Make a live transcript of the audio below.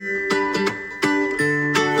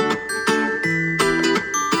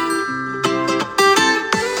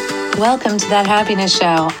Welcome to That Happiness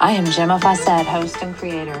Show. I am Gemma Fawcett, host and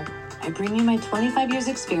creator. I bring you my 25 years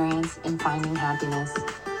experience in finding happiness.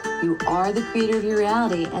 You are the creator of your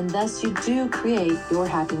reality, and thus you do create your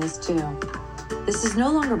happiness too. This is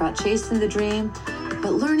no longer about chasing the dream,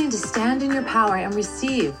 but learning to stand in your power and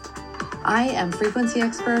receive. I am frequency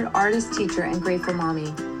expert, artist, teacher, and grateful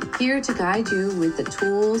mommy, here to guide you with the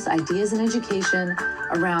tools, ideas, and education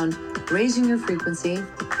around raising your frequency,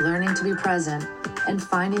 learning to be present, and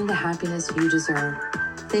finding the happiness you deserve.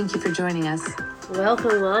 Thank you for joining us.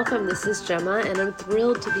 Welcome. This is Gemma, and I'm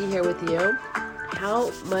thrilled to be here with you.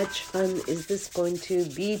 How much fun is this going to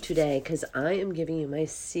be today? Because I am giving you my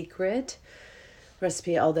secret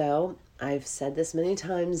recipe, although I've said this many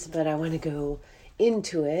times, but I want to go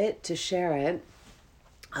into it to share it,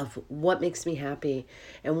 of what makes me happy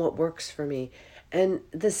and what works for me. And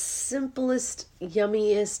the simplest,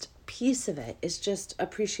 yummiest piece of it is just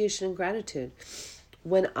appreciation and gratitude.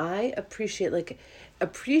 When I appreciate, like,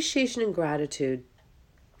 appreciation and gratitude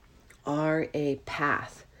are a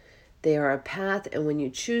path. They are a path, and when you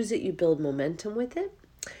choose it, you build momentum with it.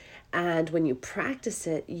 And when you practice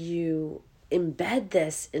it, you embed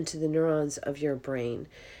this into the neurons of your brain.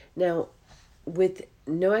 Now, with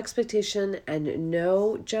no expectation and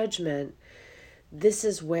no judgment, this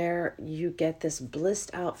is where you get this blissed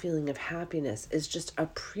out feeling of happiness. Is just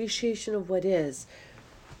appreciation of what is.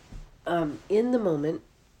 In the moment,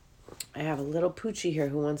 I have a little poochie here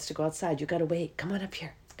who wants to go outside. You gotta wait. Come on up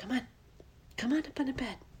here. Come on up on the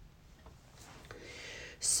bed.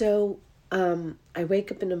 So, I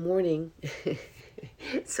wake up in the morning.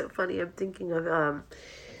 It's so funny. I'm thinking of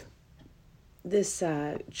this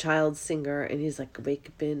child singer, and he's like, wake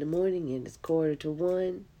up in the morning and it's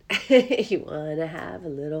 1:45. You want to have a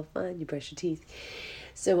little fun, you brush your teeth.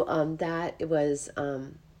 So that was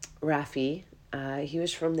Raffi. He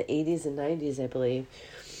was from the 80s and 90s, I believe.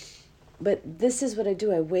 But this is what I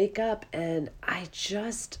do. I wake up and I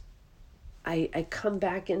come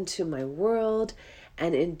back into my world,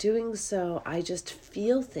 and in doing so, I just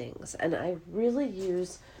feel things, and I really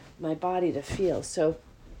use my body to feel. So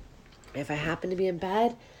if I happen to be in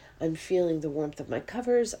bed, I'm feeling the warmth of my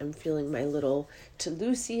covers. I'm feeling my little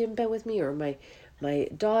Lucy in bed with me, or my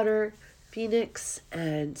daughter, Phoenix,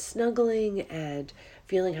 and snuggling and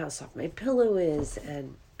feeling how soft my pillow is,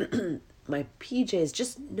 and my PJs,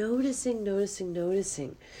 just noticing.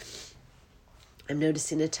 I'm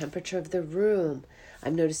noticing the temperature of the room.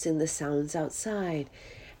 I'm noticing the sounds outside.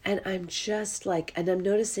 And I'm just like, and I'm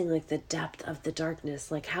noticing like the depth of the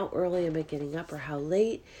darkness, like how early am I getting up or how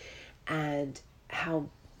late, and how,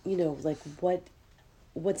 like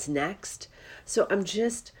what's next. So I'm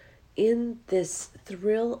just in this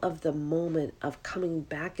thrill of the moment of coming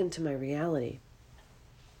back into my reality.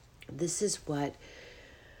 This is what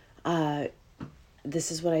I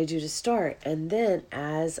do to start. And then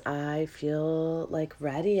as I feel like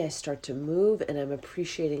ready, I start to move, and I'm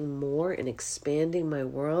appreciating more and expanding my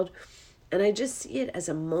world. And I just see it as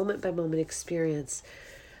a moment by moment experience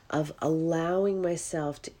of allowing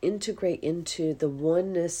myself to integrate into the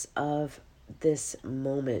oneness of this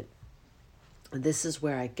moment. This is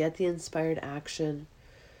where I get the inspired action.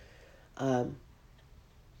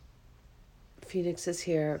 Phoenix is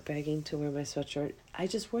here begging to wear my sweatshirt. I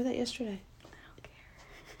just wore that yesterday. I don't care.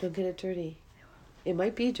 Don't get it dirty. It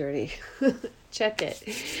might be dirty. Check it.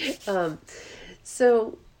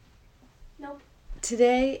 So Nope.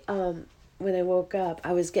 today, when I woke up,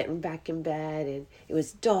 I was getting back in bed, and it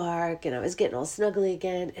was dark, and I was getting all snuggly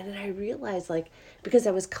again. And then I realized, because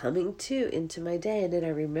I was coming into my day, and then I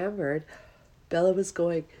remembered Bella was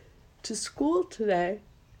going to school today,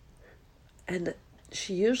 and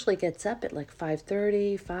she usually gets up at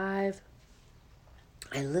 5:30, 5.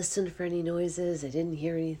 I listened for any noises. I didn't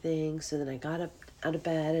hear anything. So then I got up out of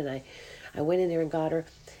bed, and I went in there and got her.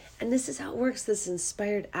 And this is how it works, this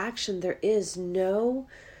inspired action. There is no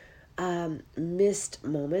missed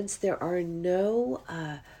moments. There are no,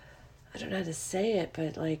 I don't know how to say it,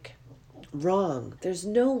 but wrong. There's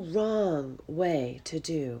no wrong way to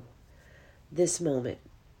do this moment.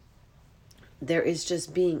 There is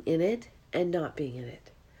just being in it and not being in it.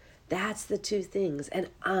 That's the two things. And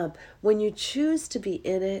when you choose to be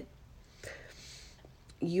in it,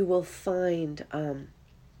 you will find,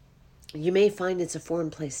 you may find it's a foreign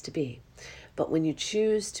place to be. But when you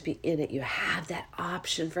choose to be in it, you have that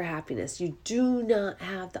option for happiness. You do not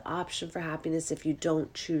have the option for happiness if you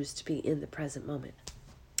don't choose to be in the present moment.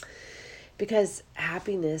 Because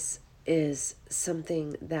happiness is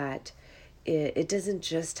something that it doesn't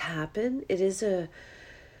just happen.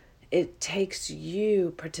 It takes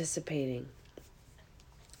you participating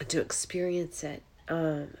to experience it.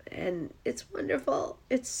 And it's wonderful.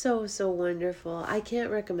 It's so, so wonderful. I can't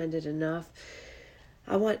recommend it enough.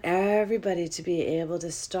 I want everybody to be able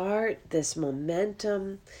to start this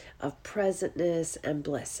momentum of presentness and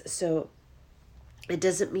bliss. So it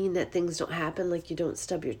doesn't mean that things don't happen, like you don't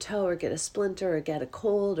stub your toe or get a splinter or get a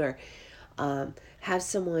cold or have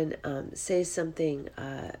someone say something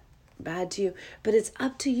bad to you. But it's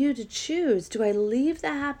up to you to choose. Do I leave the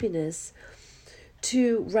happiness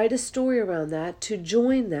to write a story around that, to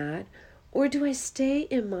join that, or do I stay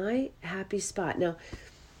in my happy spot? Now,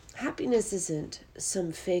 happiness isn't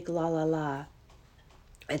some fake la la la.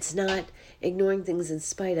 It's not ignoring things in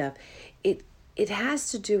spite of. It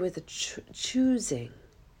has to do with choosing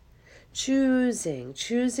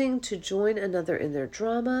to join another in their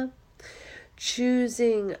drama,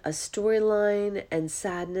 choosing a storyline and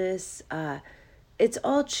sadness. It's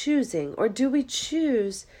all choosing. Or do we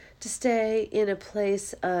choose to stay in a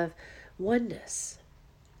place of oneness?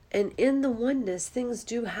 And in the oneness, things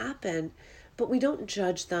do happen, but we don't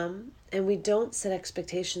judge them and we don't set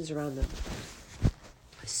expectations around them.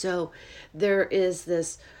 So there is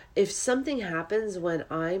this, if something happens when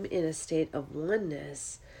I'm in a state of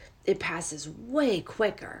oneness, it passes way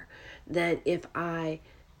quicker than if I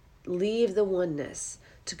leave the oneness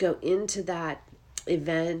to go into that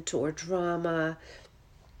event or drama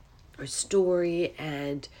or story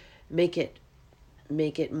and make it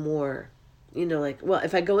more, like, well,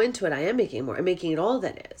 if I go into it, I am making more. I'm making it all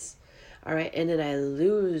that is. All right. And then I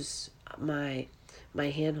lose my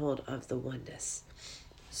handhold of the oneness.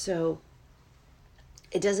 So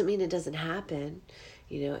it doesn't mean it doesn't happen.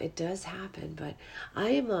 It does happen, but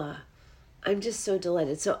I'm just so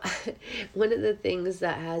delighted. So one of the things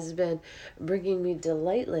that has been bringing me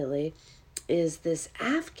delight lately is this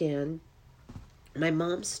Afghan my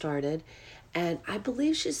mom started, and I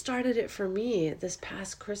believe she started it for me this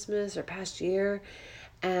past Christmas or past year.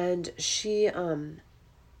 And she,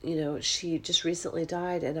 she just recently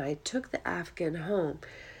died, and I took the Afghan home.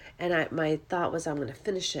 And my thought was I'm going to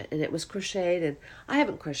finish it. And it was crocheted. And I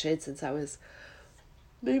haven't crocheted since I was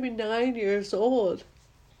maybe 9 years old.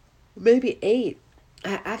 Maybe 8.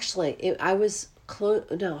 I was close.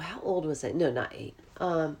 No, how old was I? No, not 8.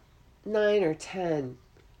 9 or 10.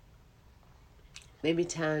 Maybe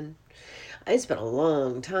 10. It's been a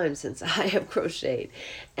long time since I have crocheted.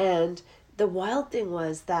 And the wild thing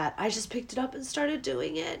was that I just picked it up and started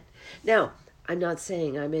doing it. Now, I'm not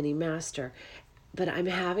saying I'm any master, but I'm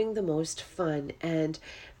having the most fun, and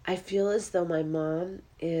I feel as though my mom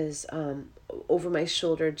is over my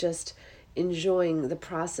shoulder just enjoying the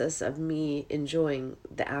process of me enjoying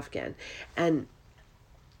the Afghan. And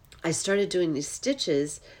I started doing these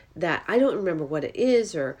stitches that I don't remember what it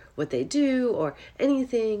is or what they do or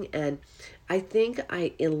anything, and I think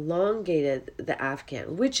I elongated the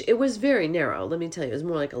Afghan, which it was very narrow. Let me tell you, it was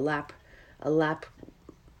more like a lap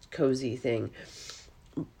cozy thing.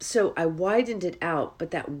 So I widened it out,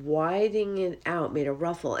 but that widening it out made a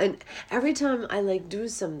ruffle. And every time I do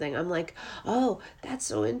something, I'm like, oh, that's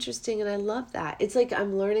so interesting. And I love that. It's like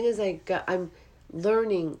I'm learning as I go. I'm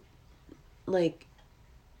learning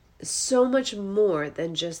so much more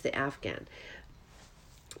than just the Afghan.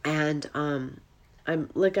 And I'm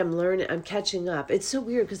learning, I'm catching up. It's so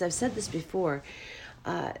weird because I've said this before.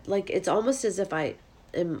 It's almost as if I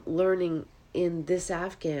am learning in this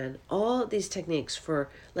Afghan all these techniques for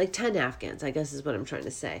 10 Afghans, I guess is what I'm trying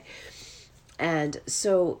to say. And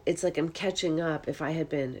so it's like I'm catching up if I had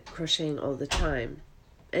been crocheting all the time.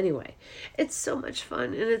 Anyway, it's so much fun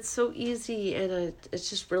and it's so easy, and it's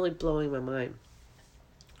just really blowing my mind.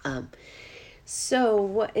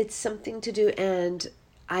 So it's something to do. And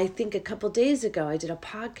I think a couple days ago I did a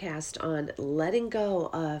podcast on letting go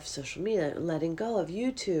of social media, letting go of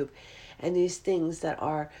YouTube and these things that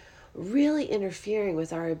are really interfering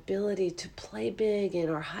with our ability to play big in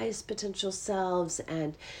our highest potential selves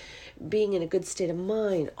and being in a good state of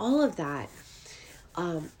mind, all of that.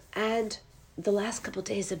 And the last couple of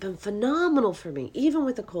days have been phenomenal for me. Even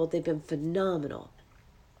with the cold, they've been phenomenal.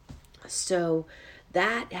 So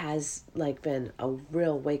that has been a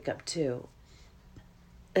real wake up too.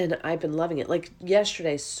 And I've been loving it.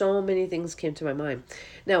 Yesterday, so many things came to my mind.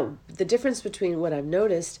 Now, the difference between what I've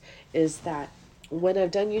noticed is that when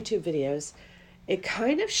I've done YouTube videos, it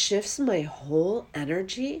kind of shifts my whole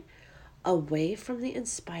energy away from the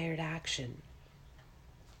inspired action.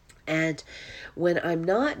 And when I'm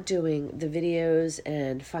not doing the videos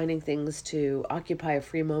and finding things to occupy a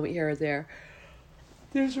free moment here or there,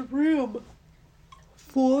 there's room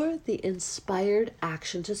for the inspired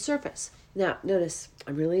action to surface. Now, notice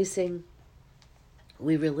I'm releasing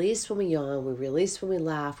We release when we yawn, we release when we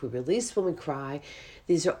laugh, we release when we cry.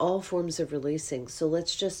 These are all forms of releasing. So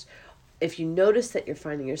let's just, if you notice that you're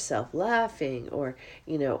finding yourself laughing or,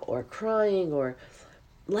 or crying, or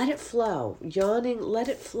let it flow. Yawning, let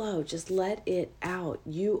it flow. Just let it out.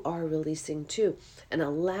 You are releasing too. And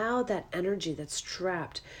allow that energy that's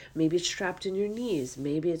trapped. Maybe it's trapped in your knees.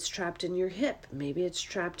 Maybe it's trapped in your hip. Maybe it's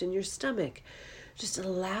trapped in your stomach. Just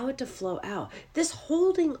allow it to flow out. This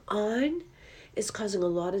holding on is causing a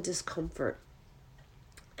lot of discomfort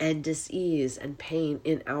and dis-ease and pain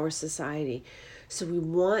in our society. So we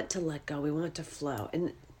want to let go. We want to flow.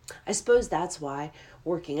 And I suppose that's why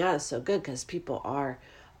working out is so good, because people are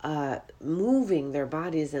moving their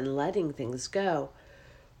bodies and letting things go.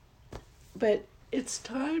 But it's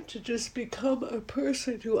time to just become a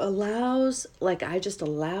person who allows, like I just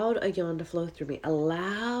allowed a yawn to flow through me.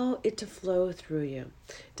 Allow it to flow through you.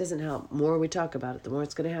 It doesn't help. The more we talk about it, the more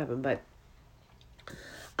it's going to happen. But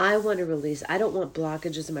I want to release. I don't want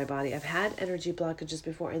blockages in my body. I've had energy blockages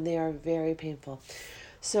before, and they are very painful.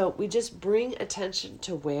 So we just bring attention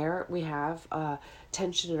to where we have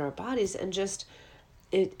tension in our bodies, and just,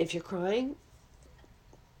 if you're crying,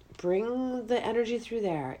 bring the energy through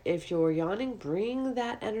there. If you're yawning, bring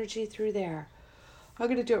that energy through there. I'm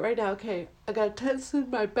going to do it right now. Okay, I got tension in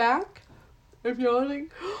my back. I'm yawning.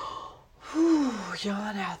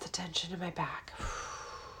 Yawn out the tension in my back.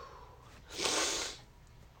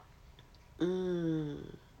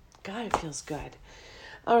 God, it feels good.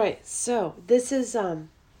 All right, so this is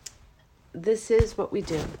what we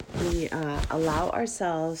do. We allow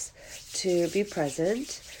ourselves to be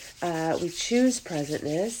present. We choose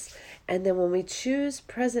presentness, and then when we choose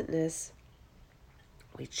presentness,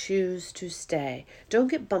 we choose to stay. Don't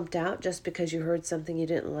get bumped out just because you heard something you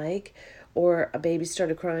didn't like, or a baby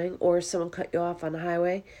started crying, or someone cut you off on the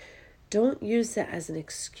highway. Don't use that as an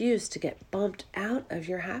excuse to get bumped out of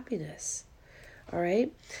your happiness. All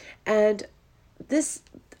right? And this,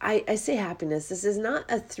 I say happiness. This is not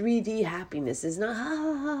a 3D happiness. It's not ha ha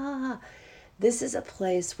ha ha ha. This is a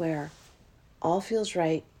place where all feels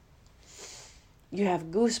right. You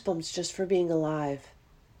have goosebumps just for being alive.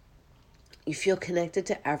 You feel connected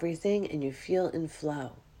to everything, and you feel in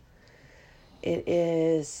flow. It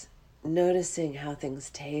is noticing how things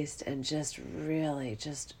taste and just really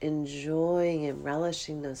just enjoying and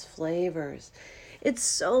relishing those flavors. It's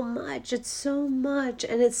so much,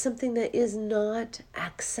 and it's something that is not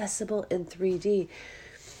accessible in 3D.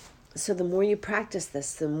 So the more you practice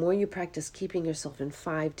this, the more you practice keeping yourself in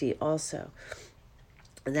 5D also.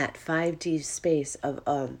 And that 5D space of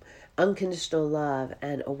unconditional love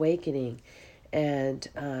and awakening, and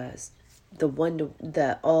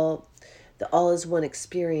the all is one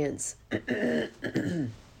experience,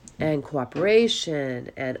 and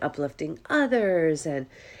cooperation and uplifting others, and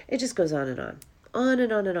it just goes on and on. On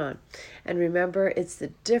and on and on. And remember, it's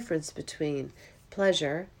the difference between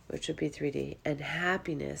pleasure, which would be 3D, and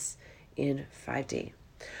happiness in 5D.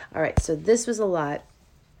 All right, so this was a lot.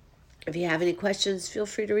 If you have any questions, feel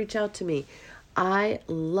free to reach out to me. I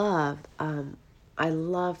love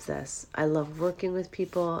this. I love working with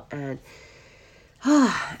people and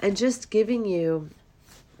just giving you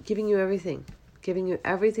everything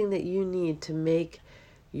that you need to make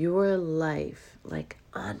your life like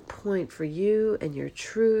on point for you and your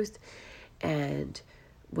truth and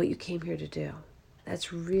what you came here to do.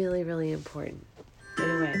 That's really, really important.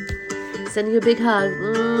 Anyway, sending you a big hug.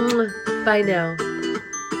 Bye now.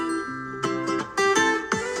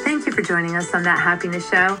 Thank you for joining us on That Happiness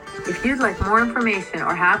Show. If you'd like more information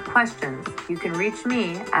or have questions, you can reach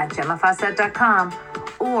me at GemmaFawcett.com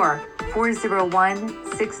or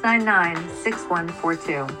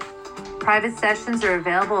 401-699-6142. Private sessions are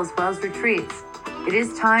available as well as retreats. It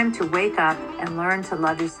is time to wake up and learn to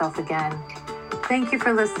love yourself again. Thank you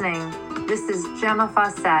for listening. This is Gemma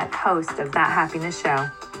Fawcett, host of That Happiness Show.